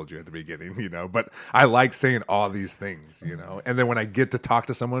could have told you at the beginning, but I like saying all these things, and then when I get to talk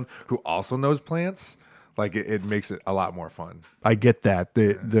to someone who also knows plants, like it makes it a lot more fun. I get that.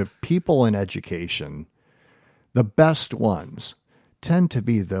 The people in education, the best ones tend to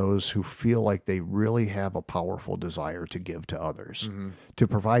be those who feel like they really have a powerful desire to give to others, to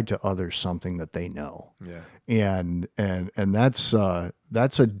provide to others something that they know. Yeah. And that's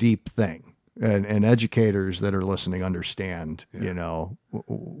a deep thing. And educators that are listening understand,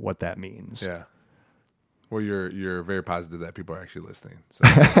 what that means. Yeah. Well, you're very positive that people are actually listening. So.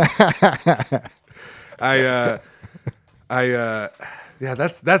 That's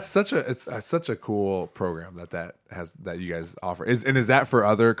such a cool program that you guys offer. Is that for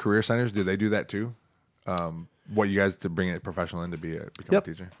other career centers? Do they do that too? What you guys to bring a professional in to become a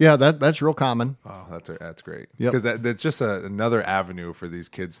teacher? Yeah, that's real common. Oh, that's great. Yep. Because that's just another avenue for these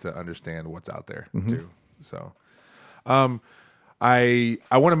kids to understand what's out there too. So, I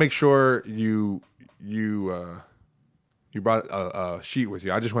want to make sure you brought a sheet with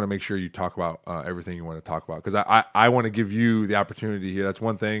you. I just want to make sure you talk about everything you want to talk about because I want to give you the opportunity here. That's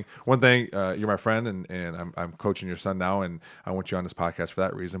one thing. You're my friend, and I'm coaching your son now, and I want you on this podcast for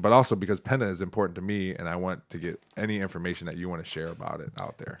that reason. But also because Penna is important to me, and I want to get any information that you want to share about it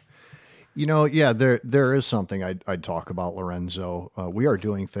out there. There is something I'd talk about, Lorenzo. We are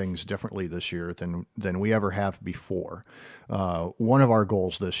doing things differently this year than we ever have before. One of our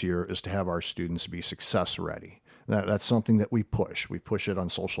goals this year is to have our students be success ready. That's something that we push. We push it on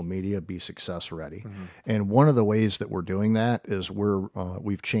social media, be success ready. And one of the ways that we're doing that is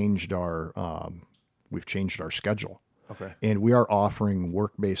we've changed our schedule. Okay. And we are offering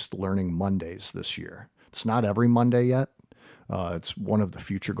work-based learning Mondays this year. It's not every Monday yet. It's one of the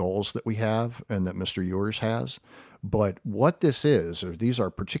future goals that we have and that Mr. Ewers has. But what these are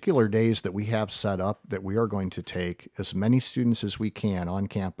particular days that we have set up that we are going to take as many students as we can on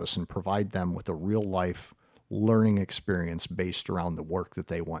campus and provide them with a real life learning experience based around the work that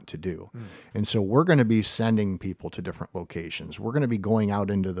they want to do. And so we're going to be sending people to different locations. We're going to be going out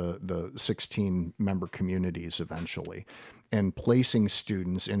into the 16 member communities eventually and placing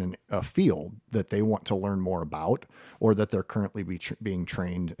students in a field that they want to learn more about or that they're currently being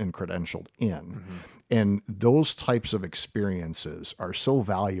trained and credentialed in. And those types of experiences are so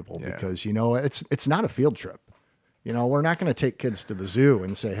valuable because, it's not a field trip. We're not going to take kids to the zoo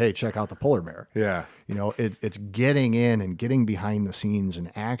and say, hey, check out the polar bear. Yeah. It's getting in and getting behind the scenes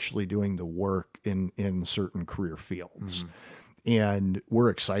and actually doing the work in certain career fields. And we're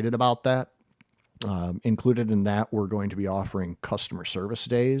excited about that. Included in that, we're going to be offering customer service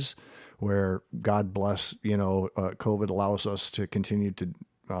days where, God bless, COVID allows us to continue to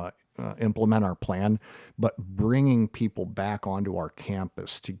implement our plan, but bringing people back onto our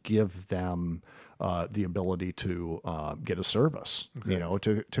campus to give them the ability to get a service,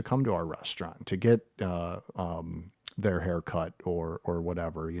 to come to our restaurant, to get their haircut or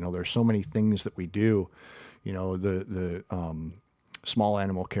whatever. There's so many things that we do, the small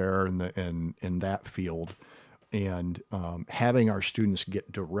animal care in that field, and having our students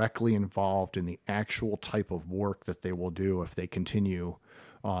get directly involved in the actual type of work that they will do if they continue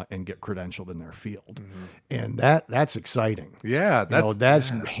and get credentialed in their field. And that's exciting. Yeah. That's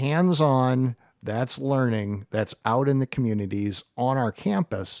hands-on. That's learning. That's out in the communities on our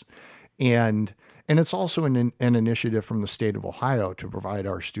campus. And it's also an initiative from the state of Ohio to provide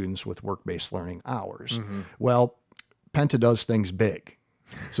our students with work-based learning hours. Well, Penta does things big.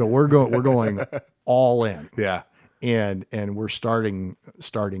 So we're going all in. Yeah. And we're starting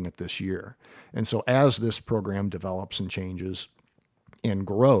it this year. And so as this program develops and changes and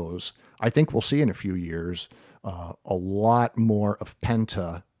grows, I think we'll see in a few years a lot more of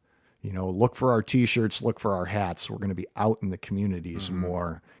Penta look for our T-shirts, look for our hats. We're going to be out in the communities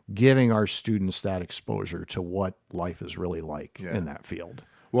more, giving our students that exposure to what life is really like in that field.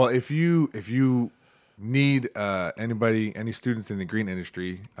 Well, if you need any students in the green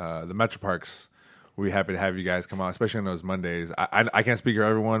industry, the Metro Parks, we're happy to have you guys come out, especially on those Mondays. I can't speak for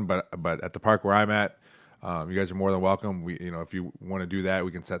everyone, but at the park where I'm at, you guys are more than welcome. If you want to do that,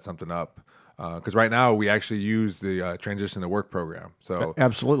 we can set something up. Because right now we actually use the transition to work program. So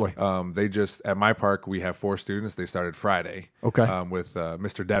absolutely, they just at my park we have 4 students. They started Friday. Okay, with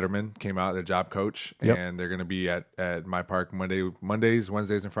Mr. Detterman came out, the job coach, and they're going to be at my park Mondays,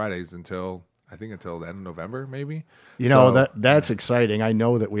 Wednesdays, and Fridays until the end of November, maybe. That's exciting. I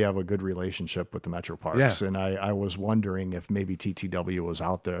know that we have a good relationship with the Metro Parks, and I was wondering if maybe TTW was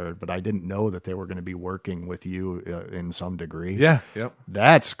out there, but I didn't know that they were going to be working with you in some degree. Yeah, yep.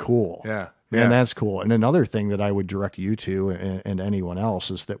 That's cool. Yeah. Man, that's cool. And another thing that I would direct you to and anyone else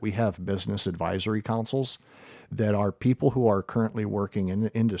is that we have business advisory councils that are people who are currently working in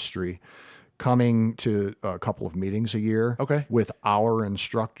the industry coming to a couple of meetings a year with our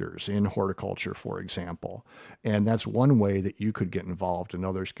instructors in horticulture, for example. And that's one way that you could get involved and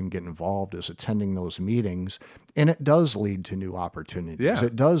others can get involved is attending those meetings. And it does lead to new opportunities. Yeah.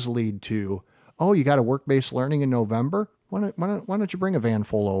 It does lead to, you got a work-based learning in November? Why don't you bring a van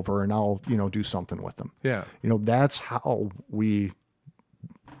full over and I'll, do something with them. Yeah. That's how we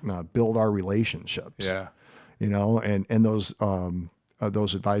build our relationships. Yeah. And those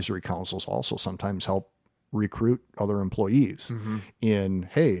advisory councils also sometimes help recruit other employees in,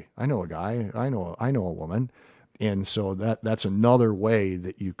 hey, I know a guy, I know a woman. And so that's another way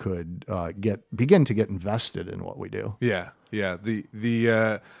that you could begin to get invested in what we do. Yeah. Yeah.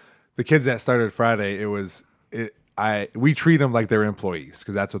 The kids that started Friday, we treat them like they're employees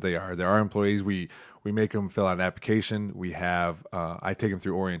because that's what they are. They're our employees. We make them fill out an application. We have I take them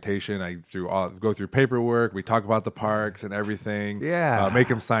through orientation. I go through paperwork. We talk about the parks and everything. Yeah. Make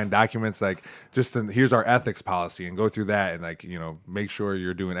them sign documents like here's our ethics policy and go through that and make sure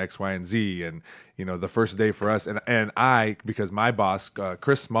you're doing X, Y, and Z. And the first day for us and I because my boss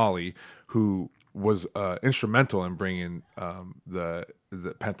Chris Smalley who was instrumental in bringing the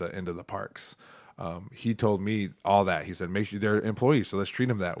Penta into the parks. He told me all that. He said, make sure they're employees, so let's treat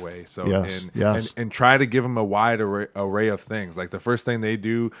them that way. So, and try to give them a wide array of things. Like the first thing they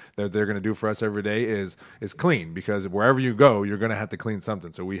do that they're going to do for us every day is clean because wherever you go, you're going to have to clean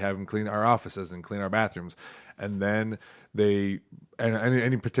something. So we have them clean our offices and clean our bathrooms. And then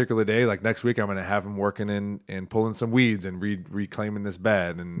any particular day, like next week, I'm going to have them working and pulling some weeds and reclaiming this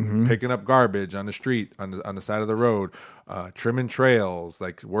bed and picking up garbage on the street, on the side of the road, trimming trails,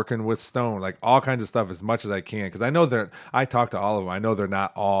 like working with stone, like all kinds of stuff as much as I can. Because I know I talk to all of them. I know they're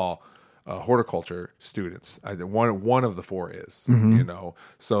not all horticulture students. One of the 4 is,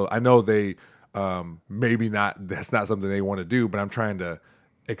 So I know they maybe not. That's not something they want to do. But I'm trying to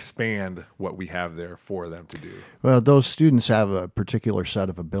expand what we have there for them to do. Well, those students have a particular set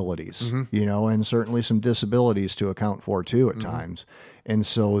of abilities, and certainly some disabilities to account for too at times. And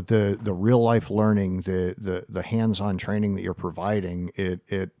so the real life learning, the hands-on training that you're providing,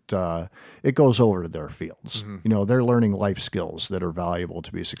 it goes over to their fields. They're learning life skills that are valuable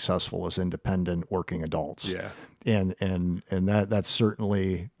to be successful as independent working adults. Yeah. And that's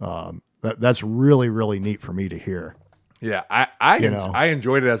certainly that's really, really neat for me to hear. Yeah, I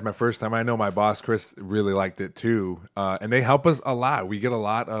enjoyed it as my first time. I know my boss Chris really liked it too, and they help us a lot. We get a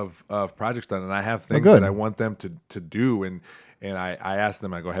lot of projects done, and I have things that I want them to do. And I asked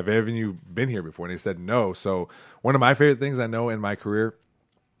them, I go, have any of you been here before? And they said no. So one of my favorite things I know in my career,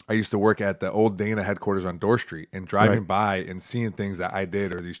 I used to work at the old Dana headquarters on Dorr Street and driving by and seeing things that I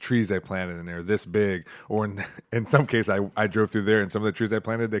did or these trees I planted and they're this big. Or in some case, I drove through there and some of the trees I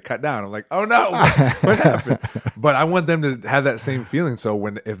planted, they cut down. I'm like, oh no, what happened? But I want them to have that same feeling. So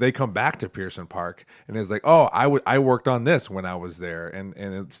if they come back to Pearson Park and it's like, oh, I worked on this when I was there and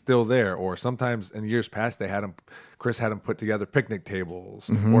it's still there. Or sometimes in years past, Chris had them put together picnic tables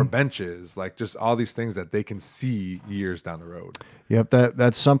or benches, like just all these things that they can see years down the road. Yep,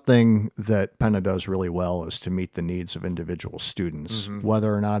 that's something that Penta does really well is to meet the needs of individual students,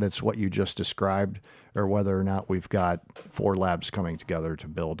 whether or not it's what you just described or whether or not we've got 4 labs coming together to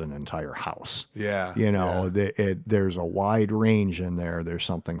build an entire house. Yeah. There's a wide range in there. There's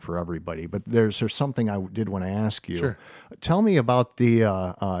something for everybody. But there's something I did want to ask you. Sure. Tell me about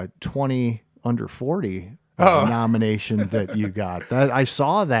the 20 under 40 nomination that you got. I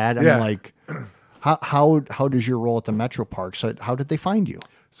saw that. I'm like, how does your role at the Metro Parks? How did they find you?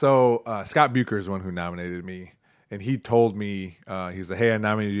 So Scott Bucher is the one who nominated me, and he told me he's like, "Hey, I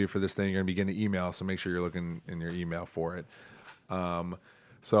nominated you for this thing. You're going to be getting an email, so make sure you're looking in your email for it."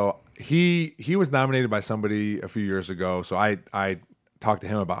 So he was nominated by somebody a few years ago. So I talked to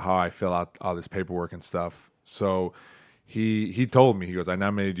him about how I fill out all this paperwork and stuff. So he told me, he goes, I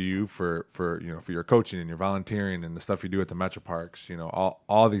nominated you for your coaching and your volunteering and the stuff you do at the Metro Parks,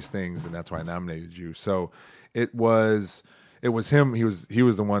 all these things, and that's why I nominated you. So it was him. He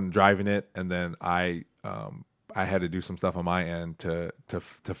was the one driving it, and then I had to do some stuff on my end to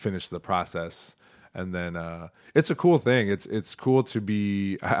finish the process. And then it's a cool thing. It's cool to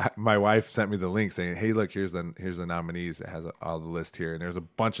be. My wife sent me the link saying, "Hey, look, here's the nominees. It has all the list here, and there's a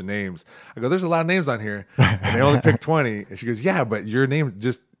bunch of names." I go, "There's a lot of names on here, and they only picked 20." And she goes, "Yeah, but your name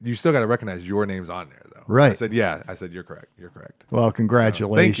you still got to recognize your name's on there, though." Right. I said, "Yeah." I said, "You're correct. You're correct." Well,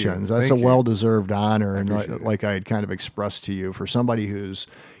 congratulations. So, That's thank a you. well-deserved honor. And like I had kind of expressed to you, for somebody who's,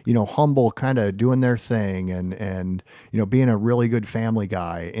 humble, kind of doing their thing and being a really good family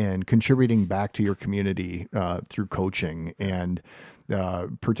guy and contributing back to your community through coaching and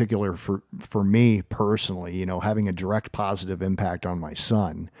particular for me personally, having a direct positive impact on my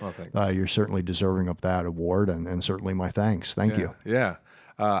son. Well, thanks. You're certainly deserving of that award and certainly my thanks. Thank you. Yeah.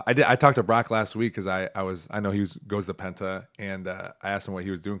 I talked to Brock last week because I know he goes to Penta, and I asked him what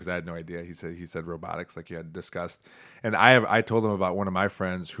he was doing because I had no idea. He said robotics, like you had discussed, and I told him about one of my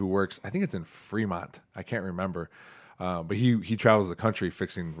friends who works. I think it's in Fremont. I can't remember, but he travels the country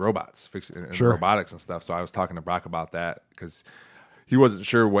fixing robots, fixing Sure. robotics and stuff. So I was talking to Brock about that because he wasn't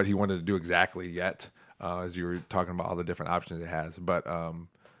sure what he wanted to do exactly yet, as you were talking about all the different options it has,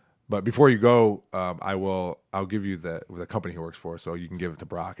 But before you go, I'll give you the company he works for, so you can give it to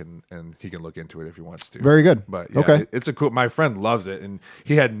Brock and he can look into it if he wants to. Very good. But yeah, Okay. it's a cool. My friend loves it, and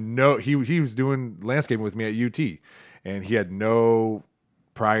he had he was doing landscaping with me at UT, and he had no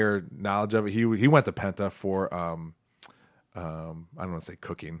prior knowledge of it. He went to Penta for I don't want to say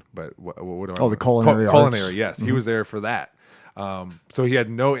cooking, but what do I? Oh, the culinary arts. Culinary, yes, he was there for that. So he had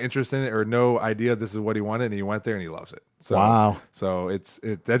no interest in it or no idea this is what he wanted, and he went there and he loves it. So, Wow. So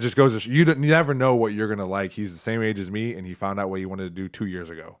that just goes to show, you never know what you're gonna like. He's the same age as me, and he found out what he wanted to do 2 years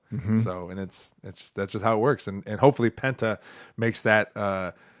ago. So, and that's just how it works. And hopefully Penta makes that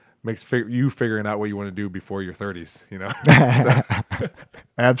you figuring out what you want to do before your 30s.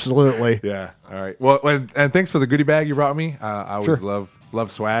 Absolutely. Yeah. All right. Well, and thanks for the goodie bag you brought me. I always Sure.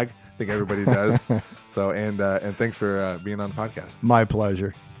 love swag. I think everybody does. So and thanks for being on the podcast. My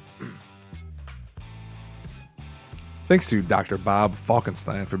pleasure. Thanks to Dr. Bob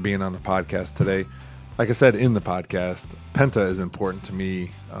Falkenstein for being on the podcast today. Like I said in the podcast, Penta is important to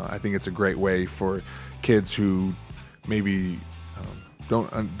me. I think it's a great way for kids who maybe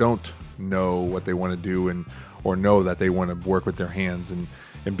don't know what they want to do or know that they want to work with their hands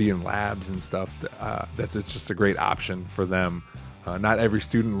and be in labs and stuff. It's just a great option for them. Not every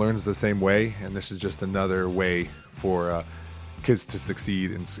student learns the same way, and this is just another way for kids to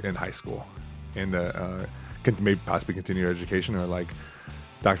succeed in high school and maybe possibly continue your education, or like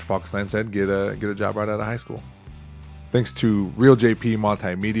Dr. Falkenstein said, get a job right out of high school. Thanks to Real JP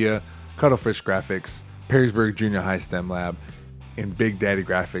Multimedia, Cuttlefish Graphics, Perrysburg Junior High STEM Lab, and Big Daddy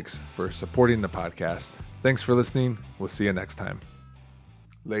Graphics for supporting the podcast. Thanks for listening. We'll see you next time.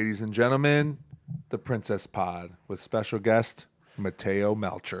 Ladies and gentlemen, the Princess Pod with special guest Mateo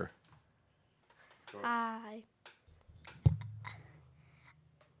Melcher. I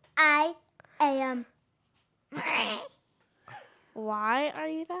am. Why are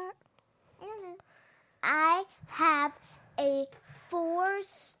you that? I have a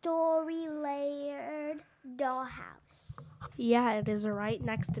 4-story layered dollhouse. Yeah, it is right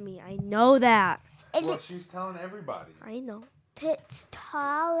next to me. I know that. And Well, she's telling everybody. I know. it's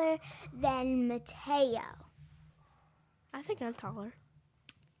taller than Mateo. I think I'm taller.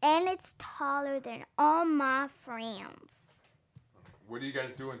 And it's taller than all my friends. What are you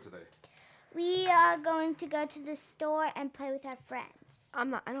guys doing today? We are going to go to the store and play with our friends. I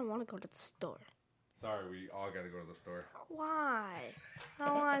don't want to go to the store. Sorry, we all got to go to the store. Why? I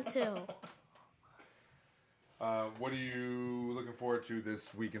don't want to. What are you looking forward to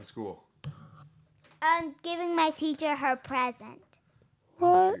this week in school? I'm giving my teacher her present.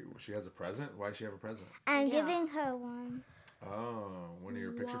 Oh, she has a present? Why does she have a present? I'm Yeah. giving her one. Oh, one of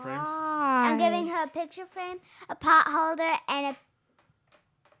your picture frames? I'm giving her a picture frame, a pot holder, and a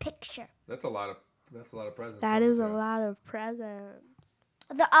picture. That's a lot of presents. That is a lot of presents.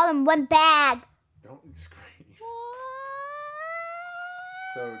 They're all in one bag. Don't scream.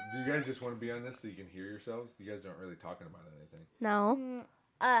 So, do you guys just want to be on this so you can hear yourselves? You guys aren't really talking about anything. No.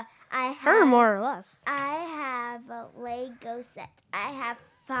 I Her have. more or less. I have a Lego set. I have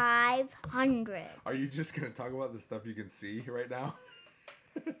 500. Are you just going to talk about the stuff you can see right now?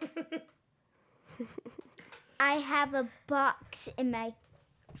 I have a box in my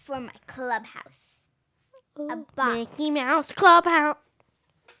for my clubhouse. A Ooh, box. Mickey Mouse Clubhouse.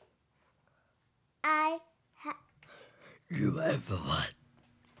 I have. You ever what?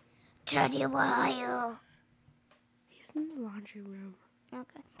 Teddy, where are you? He's in the laundry room.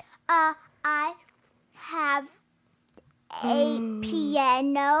 Okay. I have a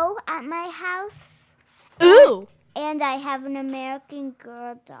piano at my house, Ooh. and I have an American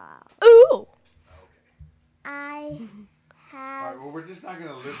Girl doll. Ooh. I All have. right, well, we're just not going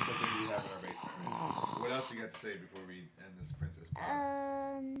to list the things we have in our basement. What else you got to say before we end this princess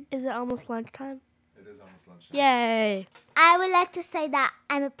pod? Is it almost lunchtime? It is almost lunchtime. Yay. I would like to say that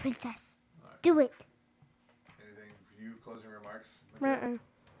I'm a princess. Do it. Anything for you? Closing remarks? Uh-uh. All right.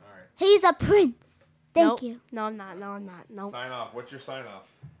 He's a prince. Thank Nope. you. No, I'm not. No, I'm not. Nope. Sign off. What's your sign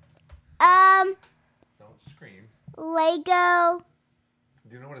off? Don't scream. Lego.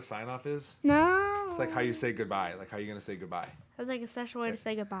 Do you know what a sign off is? No. It's like how you say goodbye. Like how you're going to say goodbye. That's like a special way to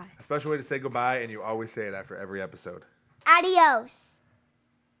say goodbye. A special way to say goodbye, and you always say it after every episode. Adios.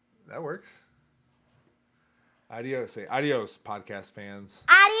 That works. Adios. Say adios, podcast fans.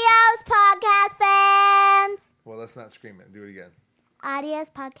 Adios, podcast fans. Well, let's not scream it. Do it again. Adios,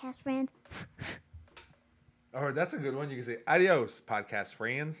 podcast friends. Oh, that's a good one. You can say adios, podcast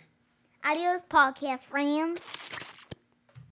friends. Adios, podcast friends.